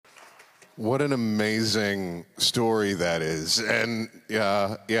What an amazing story that is. And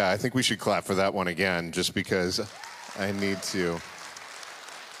yeah, I think we should clap for that one again, just because I need to.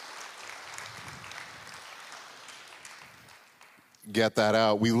 Get that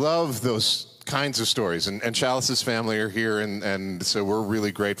out. We love those kinds of stories, and Chalice's family are here, and so we're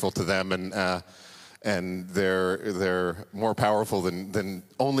really grateful to them, and they're more powerful than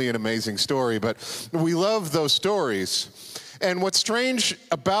only an amazing story, but we love those stories. And what's strange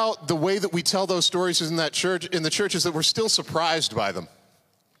about the way that we tell those stories in the church is that we're still surprised by them.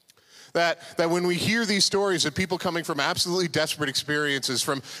 That when we hear these stories of people coming from absolutely desperate experiences,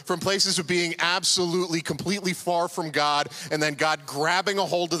 from places of being absolutely, completely far from God, and then God grabbing a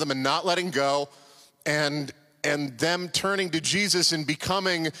hold of them and not letting go, and them turning to Jesus and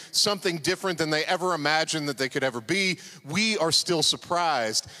becoming something different than they ever imagined that they could ever be, we are still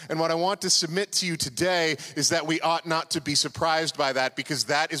surprised. And what I want to submit to you today is that we ought not to be surprised by that, because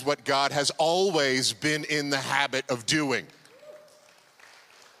that is what God has always been in the habit of doing.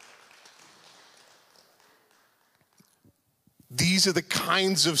 These are the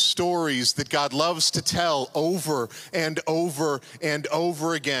kinds of stories that God loves to tell over and over and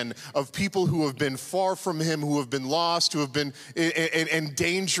over again, of people who have been far from Him, who have been lost, who have been in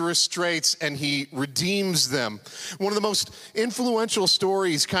dangerous straits, and He redeems them. One of the most influential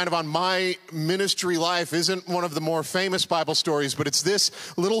stories kind of on my ministry life isn't one of the more famous Bible stories, but it's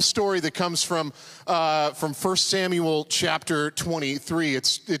this little story that comes from 1 Samuel chapter 23.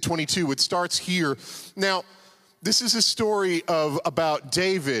 It's 22. It starts here. Now, this is a story about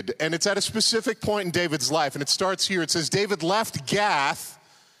David, and it's at a specific point in David's life, and it starts here. It says, David left Gath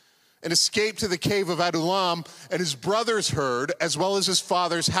and escaped to the cave of Adullam, and his brothers heard, as well as his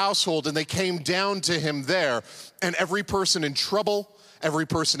father's household, and they came down to him there. And every person in trouble, every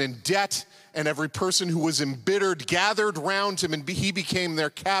person in debt, and every person who was embittered gathered round him, and he became their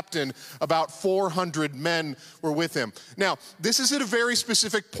captain. About 400 men were with him. Now, this is at a very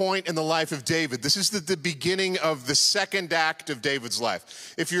specific point in the life of David. This is the beginning of the second act of David's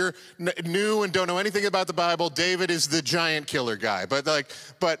life. If you're new and don't know anything about the Bible, David is the giant killer guy. But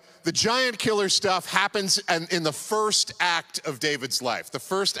the giant killer stuff happens in the first act of David's life. The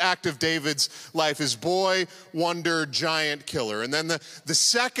first act of David's life is boy, wonder, giant killer. And then the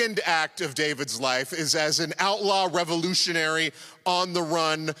second act of David's life is as an outlaw revolutionary on the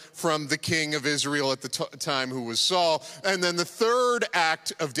run from the king of Israel at the time, who was Saul. And then the third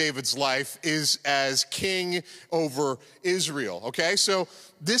act of David's life is as king over Israel. Okay, so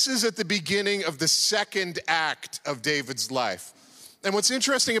this is at the beginning of the second act of David's life. And what's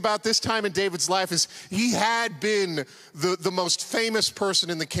interesting about this time in David's life is he had been the most famous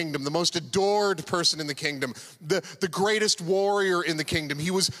person in the kingdom, the most adored person in the kingdom, the greatest warrior in the kingdom. He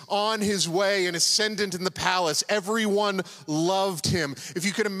was on his way, an ascendant in the palace. Everyone loved him. If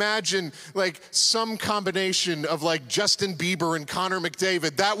you could imagine like some combination of like Justin Bieber and Connor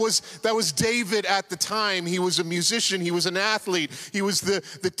McDavid, that was David at the time. He was a musician. He was an athlete. He was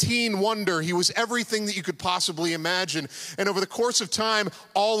the teen wonder. He was everything that you could possibly imagine. And over the course of time,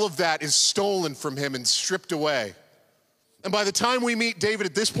 all of that is stolen from him and stripped away. And by the time we meet David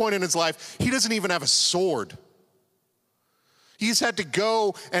at this point in his life, he doesn't even have a sword. He's had to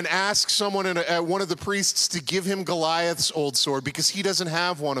go and ask someone, one of the priests, to give him Goliath's old sword because he doesn't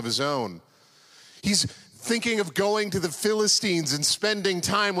have one of his own. He's thinking of going to the Philistines and spending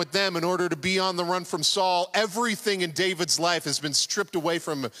time with them in order to be on the run from Saul. Everything in David's life has been stripped away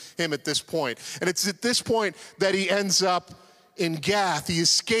from him at this point. And it's at this point that he ends up in Gath. He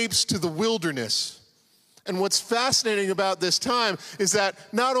escapes to the wilderness. And what's fascinating about this time is that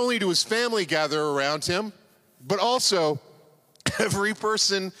not only do his family gather around him, but also every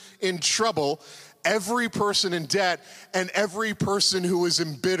person in trouble, every person in debt, and every person who is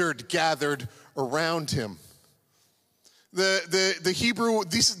embittered gathered around him. The Hebrew,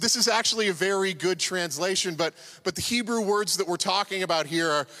 this is actually a very good translation, but the Hebrew words that we're talking about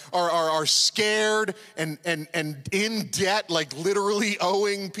here are scared and in debt, like literally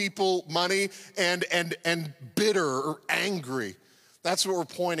owing people money, and bitter or angry. That's what we're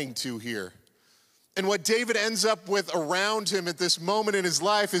pointing to here. And what David ends up with around him at this moment in his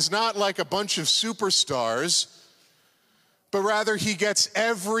life is not like a bunch of superstars, but rather he gets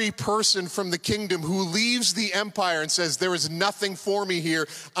every person from the kingdom who leaves the empire and says, there is nothing for me here.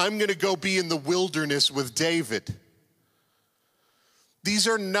 I'm going to go be in the wilderness with David. These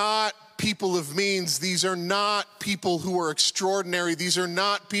are not people of means. These are not people who are extraordinary. These are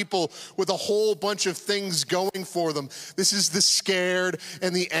not people with a whole bunch of things going for them. This is the scared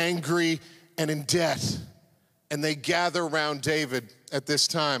and the angry and in debt. And they gather around David at this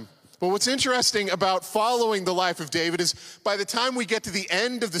time. But what's interesting about following the life of David is by the time we get to the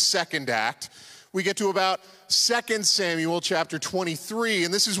end of the second act, we get to about 2 Samuel chapter 23,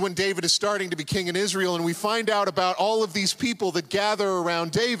 and this is when David is starting to be king in Israel, and we find out about all of these people that gather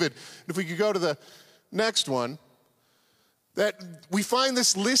around David. And if we could go to the next one, that we find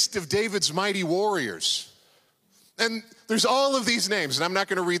this list of David's mighty warriors. And there's all of these names, and I'm not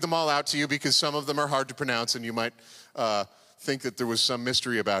going to read them all out to you because some of them are hard to pronounce, and you might think that there was some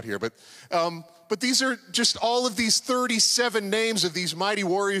mystery about here. But these are just all of these 37 names of these mighty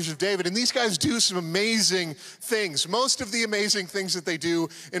warriors of David, and these guys do some amazing things. Most of the amazing things that they do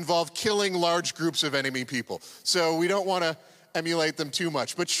involve killing large groups of enemy people. So we don't want to emulate them too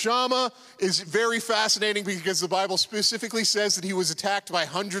much. But Shammah is very fascinating because the Bible specifically says that he was attacked by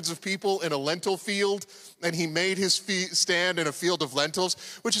hundreds of people in a lentil field, and he made his stand in a field of lentils,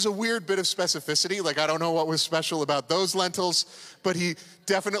 which is a weird bit of specificity. Like, I don't know what was special about those lentils, but he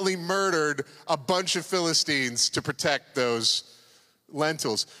definitely murdered a bunch of Philistines to protect those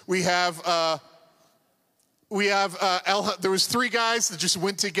lentils. There was 3 guys that just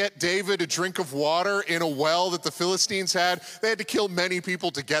went to get David a drink of water in a well that the Philistines had. They had to kill many people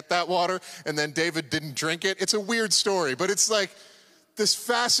to get that water, and then David didn't drink it. It's a weird story, but it's like this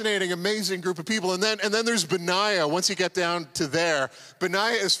fascinating, amazing group of people. And then there's Benaiah. Once you get down to there,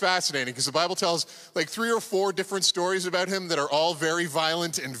 Benaiah is fascinating because the Bible tells like 3 or 4 different stories about him that are all very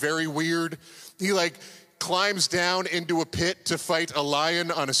violent and very weird. He like climbs down into a pit to fight a lion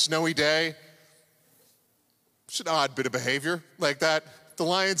on a snowy day. It's an odd bit of behavior like that. The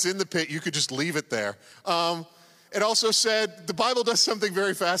lion's in the pit, you could just leave it there. It also said, the Bible does something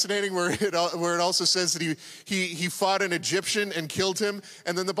very fascinating where it also says that he fought an Egyptian and killed him.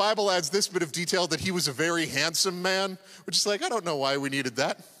 And then the Bible adds this bit of detail that he was a very handsome man, which is like, I don't know why we needed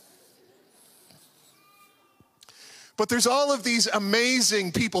that. But there's all of these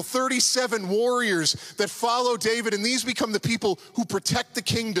amazing people, 37 warriors that follow David, and these become the people who protect the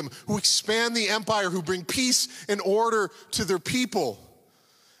kingdom, who expand the empire, who bring peace and order to their people.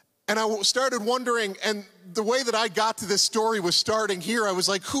 And I started wondering, and the way that I got to this story was starting here. I was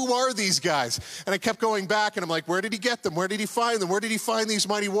like, who are these guys? And I kept going back, and I'm like, where did he get them? Where did he find them? Where did he find these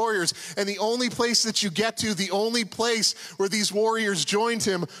mighty warriors? And the only place that you get to, the only place where these warriors joined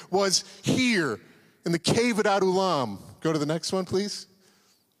him was here, in the cave at Adullam. Go to the next one, please.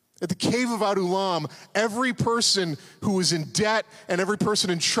 At the cave of Adullam, every person who was in debt and every person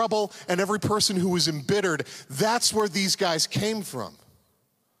in trouble and every person who was embittered, that's where these guys came from.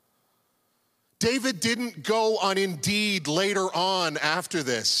 David didn't go on Indeed later on after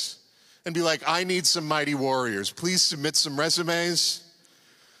this and be like, I need some mighty warriors. Please submit some resumes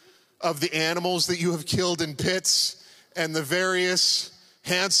of the animals that you have killed in pits and the various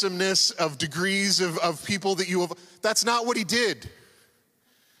handsomeness of degrees of people that you have. That's not what he did.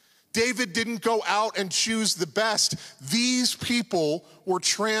 David didn't go out and choose the best. These people were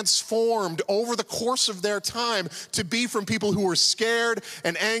transformed over the course of their time to be from people who were scared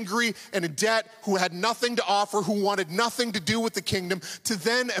and angry and in debt, who had nothing to offer, who wanted nothing to do with the kingdom, to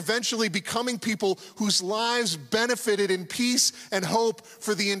then eventually becoming people whose lives benefited in peace and hope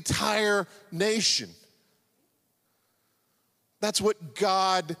for the entire nation. That's what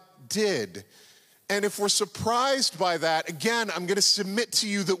God did. And if we're surprised by that, again, I'm going to submit to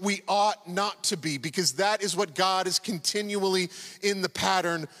you that we ought not to be, because that is what God is continually in the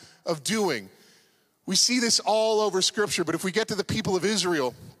pattern of doing. We see this all over Scripture, but if we get to the people of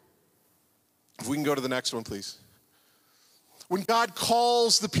Israel, if we can go to the next one, please. When God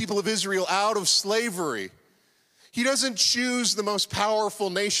calls the people of Israel out of slavery, he doesn't choose the most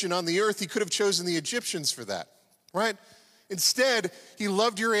powerful nation on the earth. He could have chosen the Egyptians for that, right? Instead, he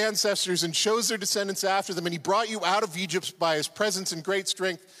loved your ancestors and chose their descendants after them, and he brought you out of Egypt by his presence and great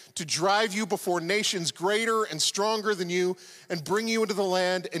strength to drive you before nations greater and stronger than you and bring you into the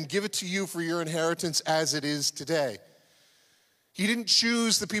land and give it to you for your inheritance as it is today. He didn't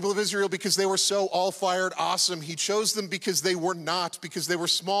choose the people of Israel because they were so all-fired awesome. He chose them because they were not, because they were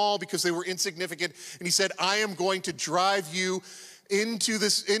small, because they were insignificant. And he said, I am going to drive you into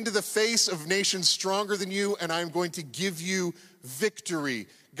the face of nations stronger than you, and I'm going to give you victory.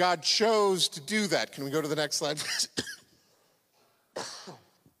 God chose to do that. Can we go to the next slide, please?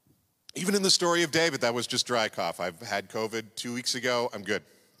 Even in the story of David, that was just dry cough. I've had COVID 2 weeks ago. I'm good.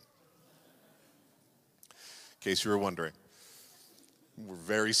 In case you were wondering. We're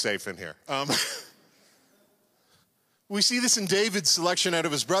very safe in here. We see this in David's selection out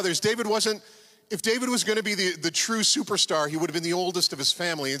of his brothers. If David was going to be the true superstar, he would have been the oldest of his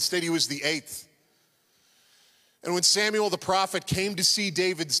family. Instead, he was the 8th. And when Samuel the prophet came to see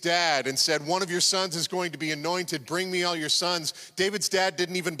David's dad and said, one of your sons is going to be anointed, bring me all your sons, David's dad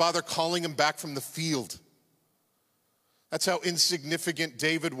didn't even bother calling him back from the field. That's how insignificant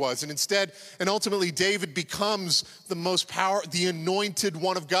David was. And instead, and ultimately, David becomes the anointed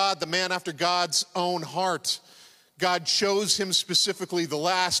one of God, the man after God's own heart. God chose him specifically, the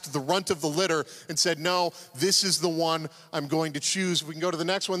last, the runt of the litter, and said, no, this is the one I'm going to choose. We can go to the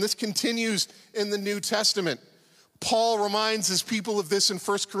next one. This continues in the New Testament. Paul reminds his people of this in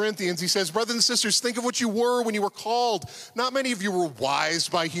 1 Corinthians. He says, brothers and sisters, think of what you were when you were called. Not many of you were wise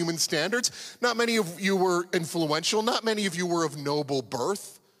by human standards. Not many of you were influential. Not many of you were of noble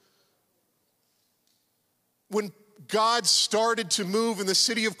birth. When God started to move in the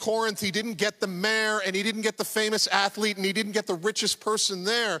city of Corinth, he didn't get the mayor, and he didn't get the famous athlete, and he didn't get the richest person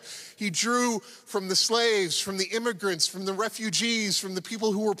there. He drew from the slaves, from the immigrants, from the refugees, from the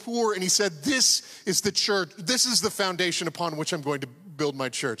people who were poor, and he said, this is the church. This is the foundation upon which I'm going to build my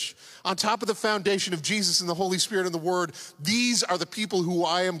church. On top of the foundation of Jesus and the Holy Spirit and the Word, these are the people who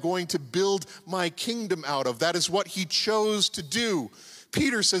I am going to build my kingdom out of. That is what he chose to do.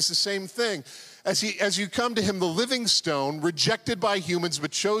 Peter says the same thing. As you come to him, the living stone, rejected by humans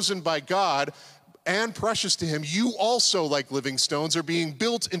but chosen by God and precious to him, you also, like living stones, are being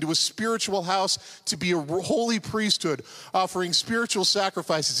built into a spiritual house to be a holy priesthood, offering spiritual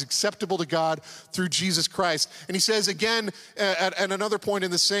sacrifices acceptable to God through Jesus Christ. And he says again at another point in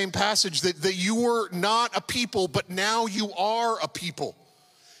the same passage that you were not a people, but now you are a people.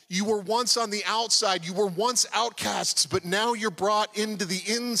 You were once on the outside. You were once outcasts, but now you're brought into the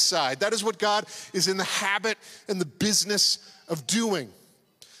inside. That is what God is in the habit and the business of doing.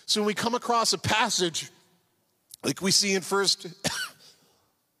 So when we come across a passage like we see in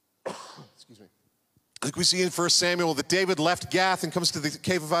like we see in 1 Samuel, that David left Gath and comes to the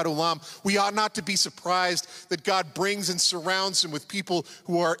cave of Adullam, we ought not to be surprised that God brings and surrounds him with people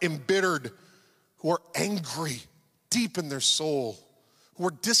who are embittered, who are angry deep in their soul, who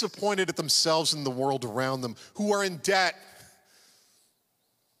are disappointed at themselves and the world around them, who are in debt,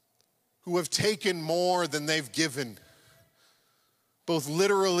 who have taken more than they've given, both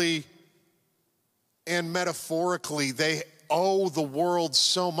literally and metaphorically. They owe the world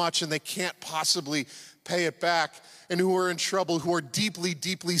so much and they can't possibly pay it back, and who are in trouble, who are deeply,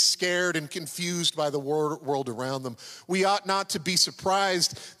 deeply scared and confused by the world around them. We ought not to be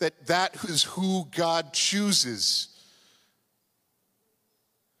surprised that that is who God chooses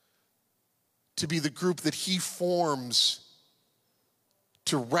to be the group that he forms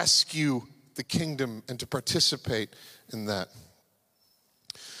to rescue the kingdom and to participate in that.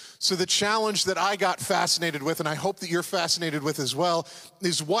 So the challenge that I got fascinated with, and I hope that you're fascinated with as well,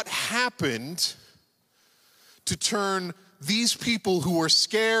 is what happened to turn these people who were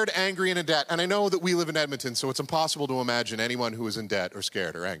scared, angry, and in debt. And I know that we live in Edmonton, so it's impossible to imagine anyone who is in debt or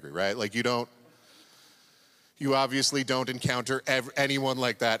scared or angry, right? Like you obviously don't encounter anyone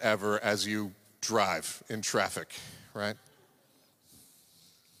like that ever as you drive in traffic, right?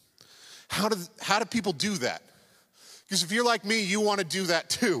 How do people do that? Because if you're like me, you want to do that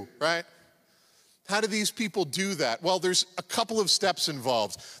too, right? How do these people do that? Well, there's a couple of steps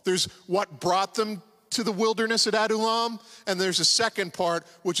involved. There's what brought them to the wilderness at Adullam, and there's a second part,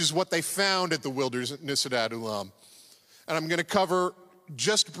 which is what they found at the wilderness at Adullam. And I'm going to cover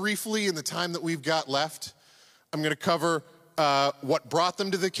just briefly in the time that we've got left, I'm going to cover what brought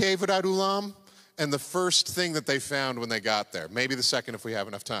them to the cave at Adullam, and the first thing that they found when they got there. Maybe the second if we have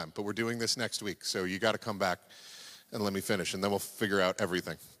enough time, but we're doing this next week, so you got to come back and let me finish, and then we'll figure out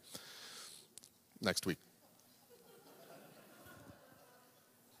everything next week.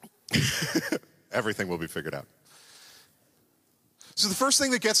 Everything will be figured out. So the first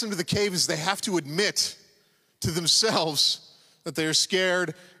thing that gets them to the cave is they have to admit to themselves that they are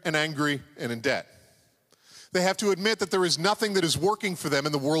scared and angry and in debt. They have to admit that there is nothing that is working for them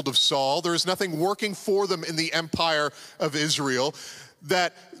in the world of Saul. There is nothing working for them in the empire of Israel.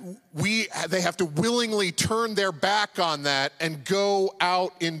 That they have to willingly turn their back on that and go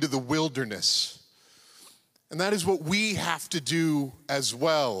out into the wilderness. And that is what we have to do as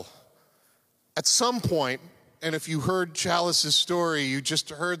well. At some point, and if you heard Chalice's story, you just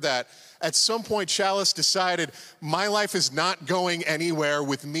heard that. At some point, Chalice decided, my life is not going anywhere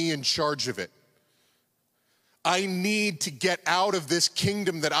with me in charge of it. I need to get out of this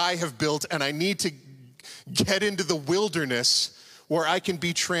kingdom that I have built, and I need to get into the wilderness where I can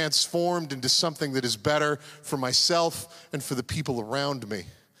be transformed into something that is better for myself and for the people around me.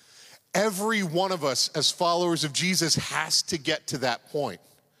 Every one of us as followers of Jesus has to get to that point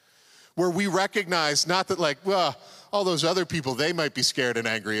where we recognize not that like, well, all those other people, they might be scared and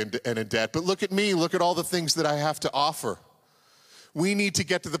angry and in debt. But look at me. Look at all the things that I have to offer. We need to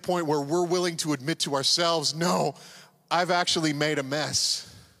get to the point where we're willing to admit to ourselves, no, I've actually made a mess.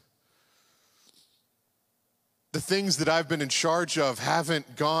 The things that I've been in charge of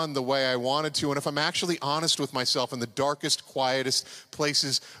haven't gone the way I wanted to. And if I'm actually honest with myself in the darkest, quietest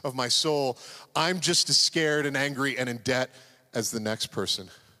places of my soul, I'm just as scared and angry and in debt as the next person.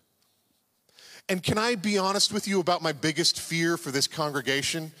 And can I be honest with you about my biggest fear for this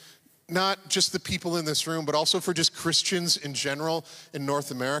congregation? Not just the people in this room, but also for just Christians in general in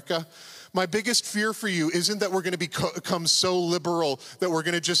North America. My biggest fear for you isn't that we're going to become so liberal that we're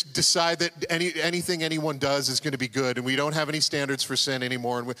going to just decide that anything anyone does is going to be good and we don't have any standards for sin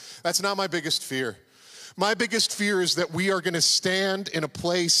anymore. And that's not my biggest fear. My biggest fear is that we are going to stand in a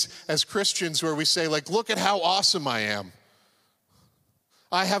place as Christians where we say, like, look at how awesome I am.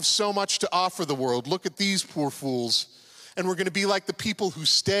 I have so much to offer the world. Look at these poor fools. And we're going to be like the people who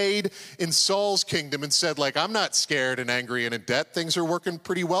stayed in Saul's kingdom and said, like, I'm not scared and angry and in debt. Things are working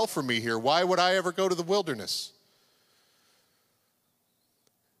pretty well for me here. Why would I ever go to the wilderness?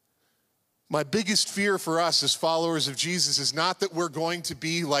 My biggest fear for us as followers of Jesus is not that we're going to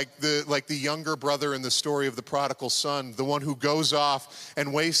be like the younger brother in the story of the prodigal son, the one who goes off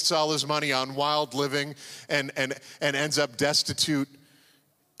and wastes all his money on wild living and ends up destitute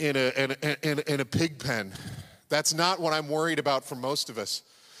in a pig pen. That's not what I'm worried about for most of us.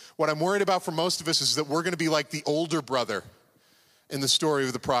 What I'm worried about for most of us is that we're going to be like the older brother in the story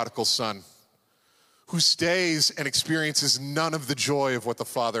of the prodigal son, who stays and experiences none of the joy of what the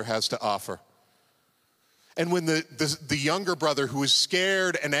father has to offer. And when the younger brother, who is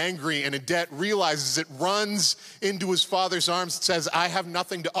scared and angry and in debt, realizes it, runs into his father's arms and says, I have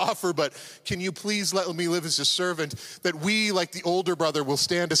nothing to offer, but can you please let me live as a servant? That we, like the older brother, will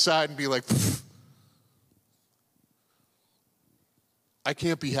stand aside and be like, I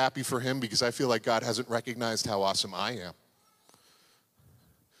can't be happy for him because I feel like God hasn't recognized how awesome I am.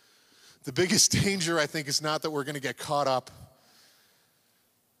 The biggest danger, I think, is not that we're going to get caught up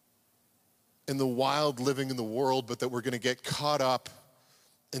in the wild living in the world, but that we're going to get caught up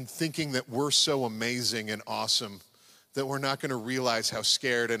in thinking that we're so amazing and awesome that we're not going to realize how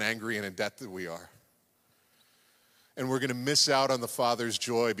scared and angry and in debt that we are. And we're going to miss out on the Father's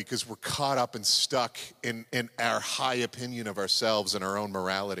joy because we're caught up and stuck in our high opinion of ourselves and our own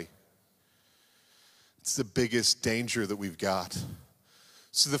morality. It's the biggest danger that we've got.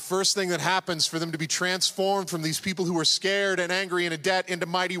 So the first thing that happens for them to be transformed from these people who are scared and angry and in debt into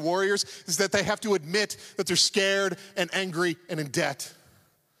mighty warriors is that they have to admit that they're scared and angry and in debt.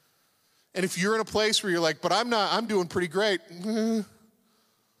 And if you're in a place where you're like, but I'm doing pretty great.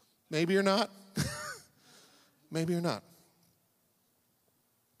 Maybe you're not. Maybe you're not.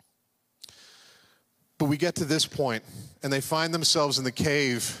 But we get to this point, and they find themselves in the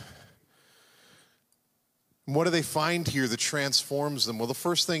cave. And what do they find here that transforms them? Well, the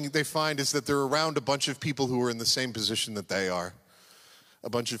first thing they find is that they're around a bunch of people who are in the same position that they are. A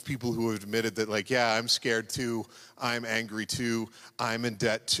bunch of people who have admitted that, like, yeah, I'm scared too, I'm angry too, I'm in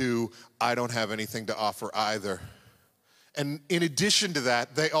debt too, I don't have anything to offer either. And in addition to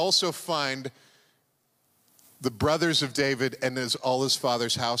that, they also find the brothers of David and all his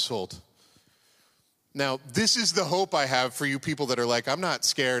father's household. Now, this is the hope I have for you people that are like, I'm not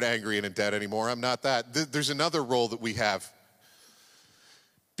scared, angry, and in debt anymore. I'm not that. There's another role that we have.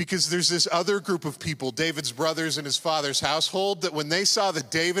 Because there's this other group of people, David's brothers and his father's household, that when they saw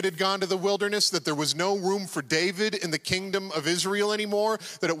that David had gone to the wilderness, that there was no room for David in the kingdom of Israel anymore,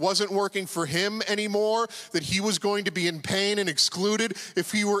 that it wasn't working for him anymore, that he was going to be in pain and excluded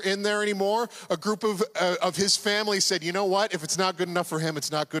if he were in there anymore, a group of his family said, you know what? If it's not good enough for him,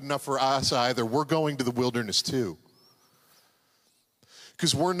 it's not good enough for us either. We're going to the wilderness too.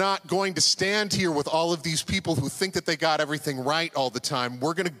 Because we're not going to stand here with all of these people who think that they got everything right all the time.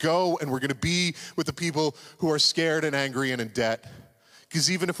 We're going to go and we're going to be with the people who are scared and angry and in debt. Because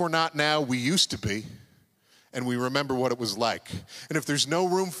even if we're not now, we used to be. And we remember what it was like. And if there's no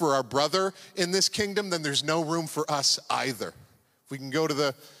room for our brother in this kingdom, then there's no room for us either. If we can go to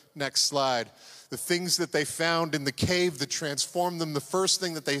the next slide. The things that they found in the cave that transformed them, the first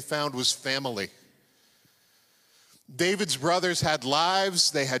thing that they found was family. David's brothers had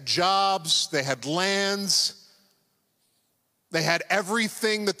lives, they had jobs, they had lands. They had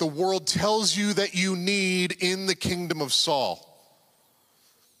everything that the world tells you that you need in the kingdom of Saul.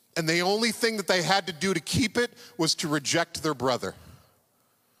 And the only thing that they had to do to keep it was to reject their brother.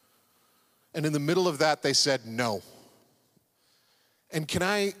 And in the middle of that, they said no. And can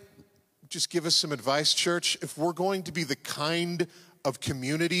I just give us some advice, church? If we're going to be the kind of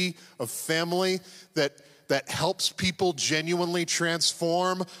community, of family that that helps people genuinely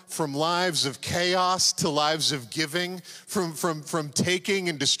transform from lives of chaos to lives of giving, from taking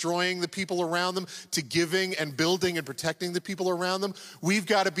and destroying the people around them to giving and building and protecting the people around them. We've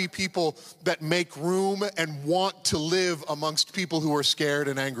got to be people that make room and want to live amongst people who are scared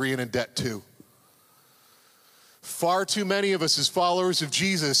and angry and in debt too. Far too many of us as followers of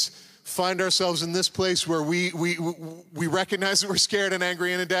Jesus find ourselves in this place where we recognize that we're scared and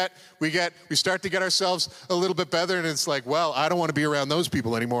angry and in debt. We start to get ourselves a little bit better, and it's like, well, I don't want to be around those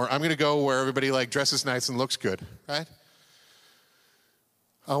people anymore. I'm going to go where everybody like dresses nice and looks good, right?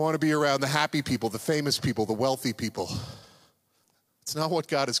 I want to be around the happy people, the famous people, the wealthy people. It's not what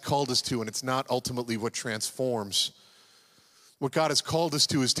God has called us to, and it's not ultimately what transforms. What God has called us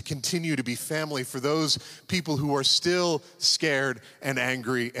to is to continue to be family for those people who are still scared and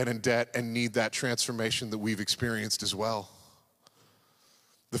angry and in debt and need that transformation that we've experienced as well.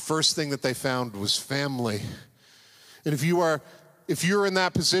 The first thing that they found was family. And if you're in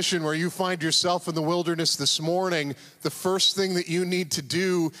that position where you find yourself in the wilderness this morning, the first thing that you need to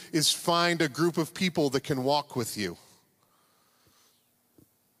do is find a group of people that can walk with you.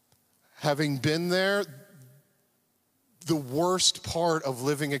 Having been there, the worst part of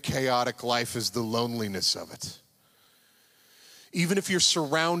living a chaotic life is the loneliness of it. Even if you're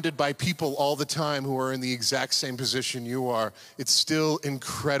surrounded by people all the time who are in the exact same position you are, it's still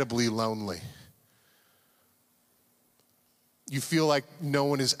incredibly lonely. You feel like no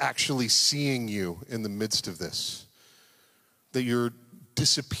one is actually seeing you in the midst of this, that you're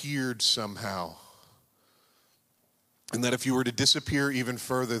disappeared somehow, and that if you were to disappear even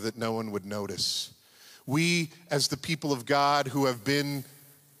further, that no one would notice. We, as the people of God who have been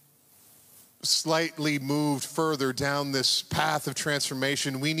slightly moved further down this path of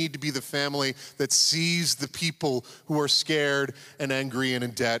transformation, we need to be the family that sees the people who are scared and angry and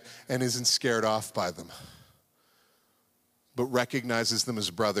in debt and isn't scared off by them, but recognizes them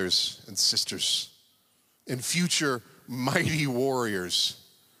as brothers and sisters and future mighty warriors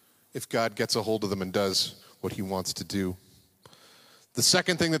if God gets a hold of them and does what he wants to do. The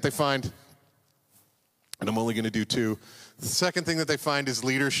second thing that they find, and I'm only going to do two. The second thing that they find is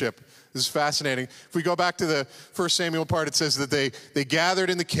leadership. This is fascinating. If we go back to the 1 Samuel part, it says that they gathered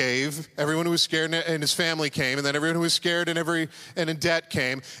in the cave. Everyone who was scared and his family came, and then everyone who was scared and in debt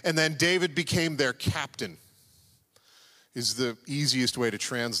came, and then David became their captain, is the easiest way to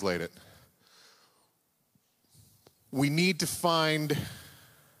translate it. We need to find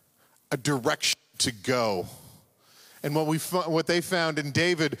a direction to go. And what they found in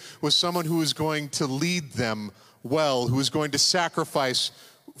David was someone who was going to lead them well, who was going to sacrifice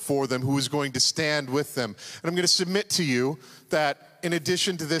for them, who was going to stand with them. And I'm going to submit to you that in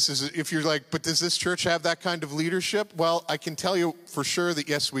addition to this, is if you're like, but does this church have that kind of leadership? Well, I can tell you for sure that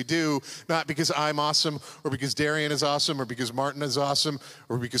yes, we do. Not because I'm awesome, or because Darian is awesome, or because Martin is awesome,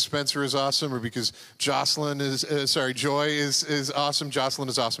 or because Spencer is awesome, or because Joy is awesome. Jocelyn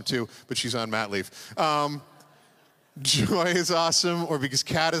is awesome too, but she's on mat leave. Joy is awesome, or because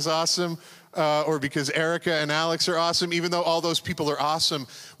Kat is awesome, or because Erica and Alex are awesome. Even though all those people are awesome,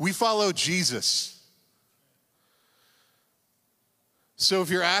 we follow Jesus. So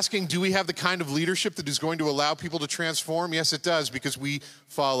if you're asking, do we have the kind of leadership that is going to allow people to transform? Yes, it does, because we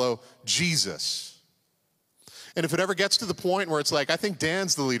follow Jesus. And if it ever gets to the point where it's like, I think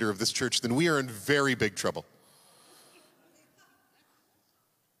Dan's the leader of this church, then we are in very big trouble.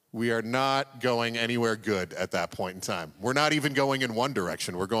 We are not going anywhere good at that point in time. We're not even going in one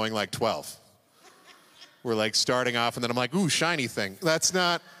direction. We're going like 12. We're like starting off, and then I'm like, ooh, shiny thing. That's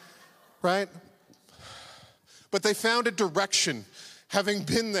not, right? But they found a direction. Having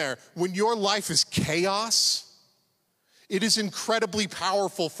been there, when your life is chaos, it is incredibly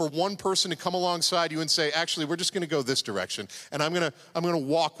powerful for one person to come alongside you and say, actually, we're just going to go this direction, and I'm going to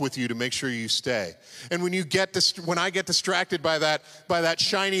walk with you to make sure you stay. And when I get distracted by that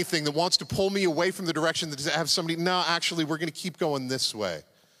shiny thing that wants to pull me away from the direction that have somebody, no, actually, we're going to keep going this way.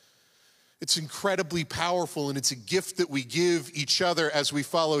 It's incredibly powerful, and it's a gift that we give each other as we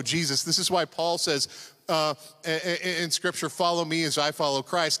follow Jesus. This is why Paul says in Scripture, follow me as I follow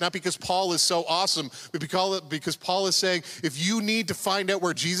Christ. Not because Paul is so awesome, but because Paul is saying, if you need to find out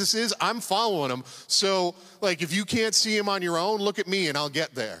where Jesus is, I'm following him. So, like, if you can't see him on your own, look at me and I'll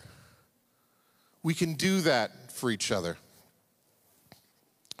get there. We can do that for each other.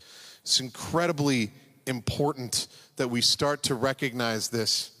 It's incredibly important that we start to recognize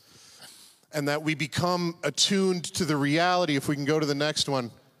this and that we become attuned to the reality. If we can go to the next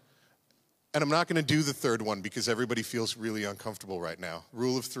one. And I'm not going to do the third one because everybody feels really uncomfortable right now.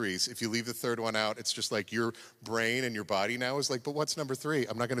 Rule of threes. If you leave the third one out, it's just like your brain and your body now is like, but what's number 3?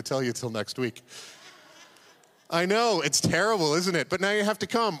 I'm not going to tell you till next week. I know, it's terrible, isn't it? But now you have to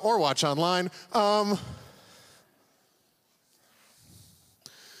come or watch online.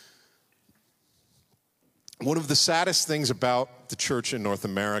 One of the saddest things about the church in North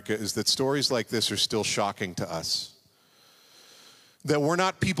America is that stories like this are still shocking to us. That we're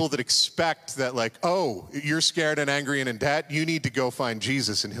not people that expect that, like, oh, you're scared and angry and in debt, you need to go find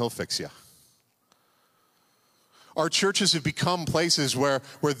Jesus and he'll fix you. Our churches have become places where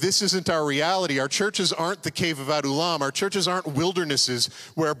this isn't our reality. Our churches aren't the cave of Adullam. Our churches aren't wildernesses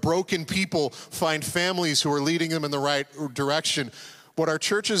where broken people find families who are leading them in the right direction. What our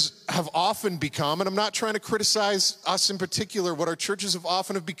churches have often become, and I'm not trying to criticize us in particular, what our churches have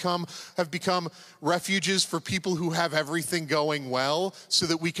often become refuges for people who have everything going well so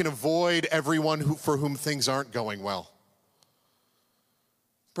that we can avoid everyone for whom things aren't going well.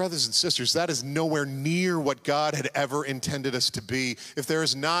 Brothers and sisters, that is nowhere near what God had ever intended us to be. If there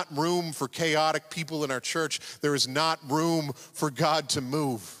is not room for chaotic people in our church, there is not room for God to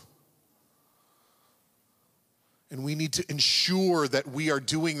move. And we need to ensure that we are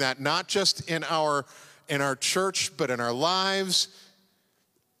doing that, not just in our church, but in our lives.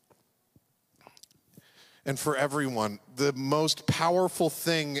 And for everyone, the most powerful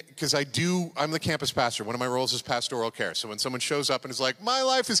thing, because I'm the campus pastor. One of my roles is pastoral care. So when someone shows up and is like, my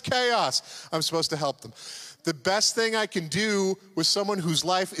life is chaos, I'm supposed to help them. The best thing I can do with someone whose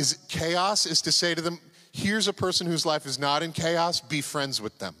life is chaos is to say to them, here's a person whose life is not in chaos, be friends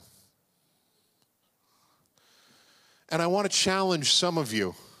with them. And I want to challenge some of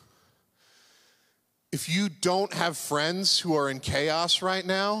you. If you don't have friends who are in chaos right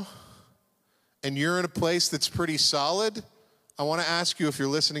now, and you're in a place that's pretty solid, I want to ask you if you're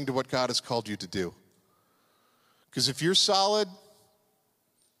listening to what God has called you to do. Because if you're solid,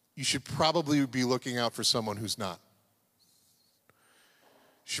 you should probably be looking out for someone who's not.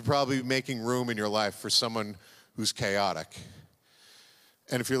 You should probably be making room in your life for someone who's chaotic.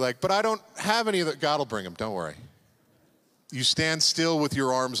 And if you're like, but I don't have any of that, God will bring them, don't worry. You stand still with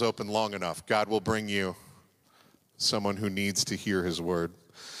your arms open long enough, God will bring you someone who needs to hear his word.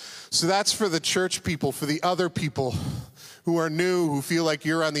 So that's for the church people. For the other people who are new, who feel like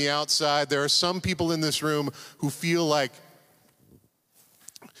you're on the outside, there are some people in this room who feel like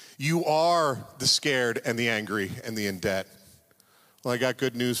you are the scared and the angry and the in debt. Well, I got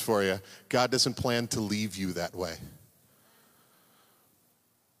good news for you. God doesn't plan to leave you that way.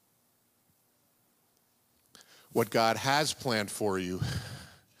 What God has planned for you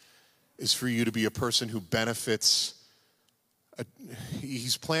is for you to be a person who benefits.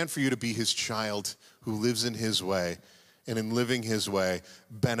 He's planned for you to be his child who lives in his way, and in living his way,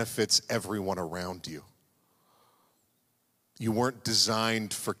 benefits everyone around you. You weren't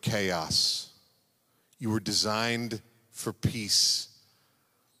designed for chaos. You were designed for peace.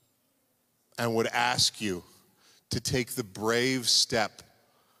 And would ask you to take the brave step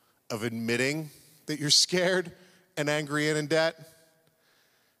of admitting that you're scared and angry and in debt,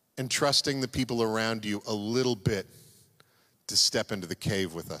 and trusting the people around you a little bit to step into the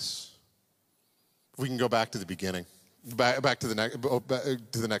cave with us. We can go back to the beginning. Back to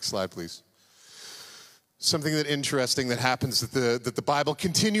the next slide, please. Something interesting that happens that the Bible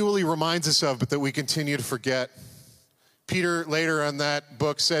continually reminds us of, but that we continue to forget. Peter, later on that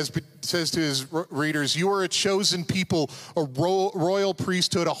book, says to his readers, you are a chosen people, a royal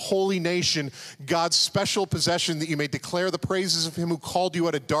priesthood, a holy nation, God's special possession, that you may declare the praises of him who called you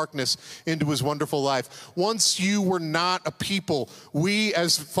out of darkness into his wonderful life. Once you were not a people. We,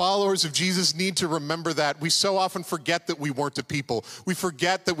 as followers of Jesus, need to remember that. We so often forget that we weren't a people. We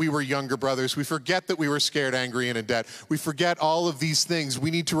forget that we were younger brothers. We forget that we were scared, angry, and in debt. We forget all of these things.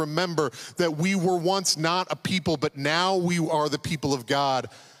 We need to remember that we were once not a people, but now we are the people of God.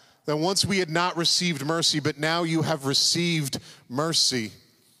 That once we had not received mercy, but now you have received mercy.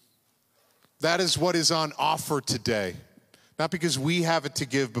 That is what is on offer today. Not because we have it to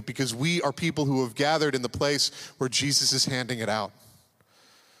give, but because we are people who have gathered in the place where Jesus is handing it out.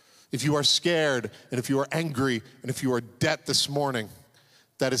 If you are scared, and if you are angry, and if you are in debt this morning,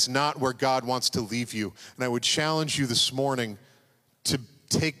 that is not where God wants to leave you. And I would challenge you this morning to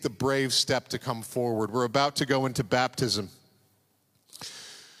take the brave step to come forward. We're about to go into baptism.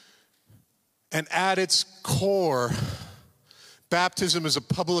 And at its core, baptism is a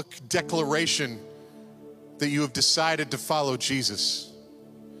public declaration that you have decided to follow Jesus.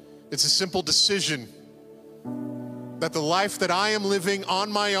 It's a simple decision that the life that I am living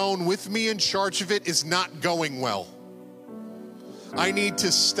on my own with me in charge of it is not going well. I need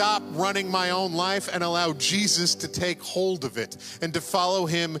to stop running my own life and allow Jesus to take hold of it and to follow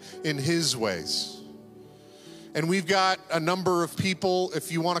him in his ways. And we've got a number of people,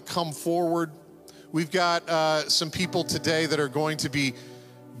 if you want to come forward, We've got some people today that are going to be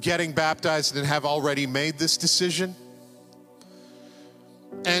getting baptized and have already made this decision.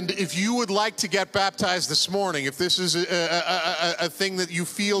 And if you would like to get baptized this morning, if this is a thing that you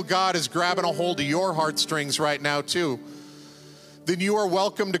feel God is grabbing a hold of your heartstrings right now too, then you are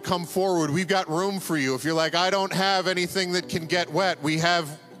welcome to come forward. We've got room for you. If you're like, I don't have anything that can get wet, we have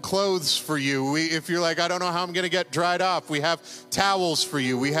clothes for you. If you're like, I don't know how I'm going to get dried off, we have towels for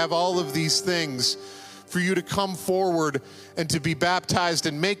you. We have all of these things for you to come forward and to be baptized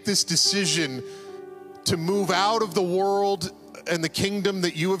and make this decision to move out of the world and the kingdom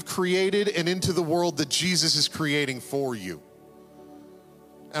that you have created and into the world that Jesus is creating for you.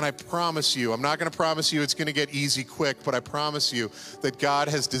 And I promise you, I'm not going to promise you it's going to get easy quick, but I promise you that God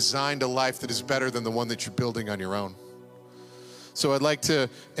has designed a life that is better than the one that you're building on your own. So I'd like to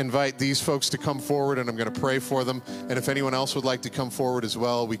invite these folks to come forward, and I'm going to pray for them. And if anyone else would like to come forward as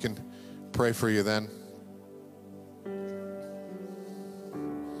well, we can pray for you then.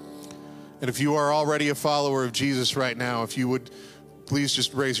 And if you are already a follower of Jesus right now, if you would please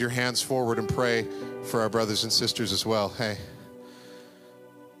just raise your hands forward and pray for our brothers and sisters as well. Hey.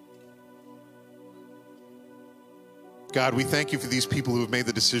 God, we thank you for these people who have made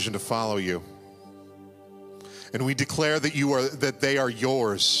the decision to follow you. And we declare that they are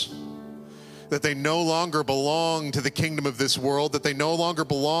yours. That they no longer belong to the kingdom of this world, that they no longer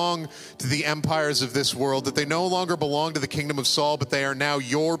belong to the empires of this world, that they no longer belong to the kingdom of Saul, but they are now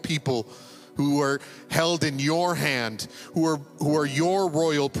your people who are held in your hand, who are your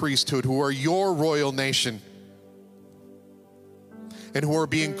royal priesthood, who are your royal nation, and who are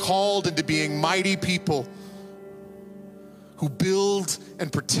being called into being mighty people who build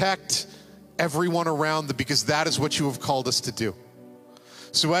and protect everyone around them, because that is what you have called us to do.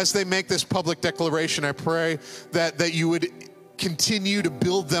 So as they make this public declaration, I pray that you would continue to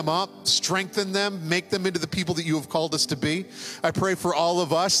build them up, strengthen them, make them into the people that you have called us to be. I pray for all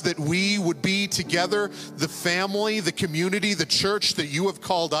of us that we would be together, the family, the community, the church that you have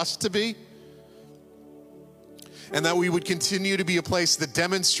called us to be. And that we would continue to be a place that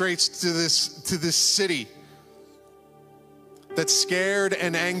demonstrates to this city that scared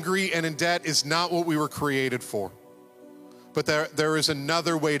and angry and in debt is not what we were created for. But there is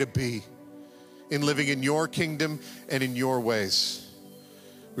another way to be in living in your kingdom and in your ways.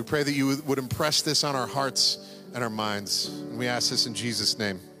 We pray that you would impress this on our hearts and our minds. And we ask this in Jesus'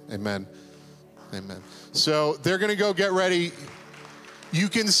 name. Amen. Amen. So they're going to go get ready. You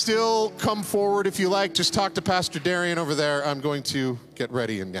can still come forward if you like. Just talk to Pastor Darian over there. I'm going to get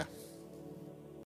ready and yeah.